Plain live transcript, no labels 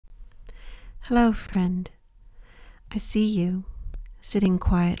Hello, friend. I see you, sitting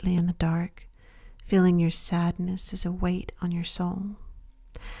quietly in the dark, feeling your sadness as a weight on your soul.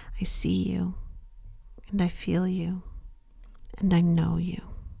 I see you, and I feel you, and I know you.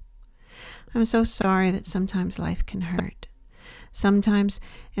 I'm so sorry that sometimes life can hurt. Sometimes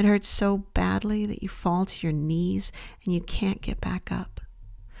it hurts so badly that you fall to your knees and you can't get back up.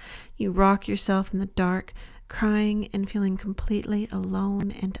 You rock yourself in the dark, crying and feeling completely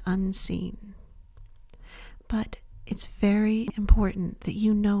alone and unseen. But it's very important that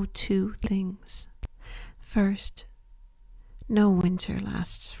you know two things. First, no winter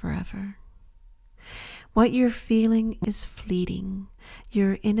lasts forever. What you're feeling is fleeting.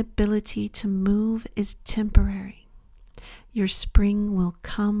 Your inability to move is temporary. Your spring will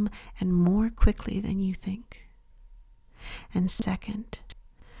come, and more quickly than you think. And second,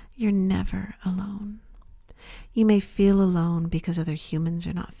 you're never alone. You may feel alone because other humans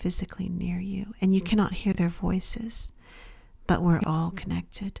are not physically near you, and you cannot hear their voices. But we're all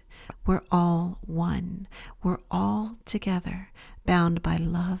connected. We're all one. We're all together, bound by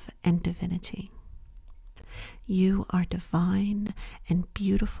love and divinity. You are divine and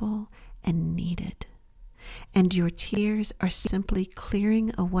beautiful and needed. And your tears are simply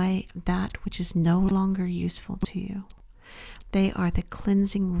clearing away that which is no longer useful to you. They are the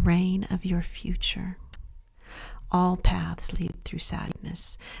cleansing rain of your future. All paths lead through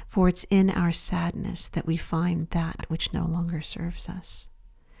sadness, for it's in our sadness that we find that which no longer serves us.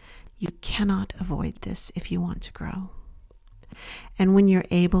 You cannot avoid this if you want to grow. And when you're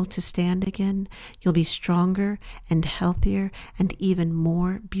able to stand again, you'll be stronger and healthier and even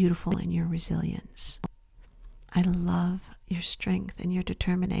more beautiful in your resilience. I love your strength and your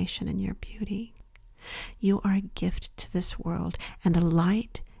determination and your beauty. You are a gift to this world and a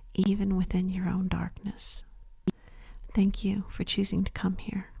light even within your own darkness. Thank you for choosing to come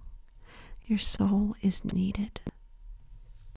here. Your soul is needed.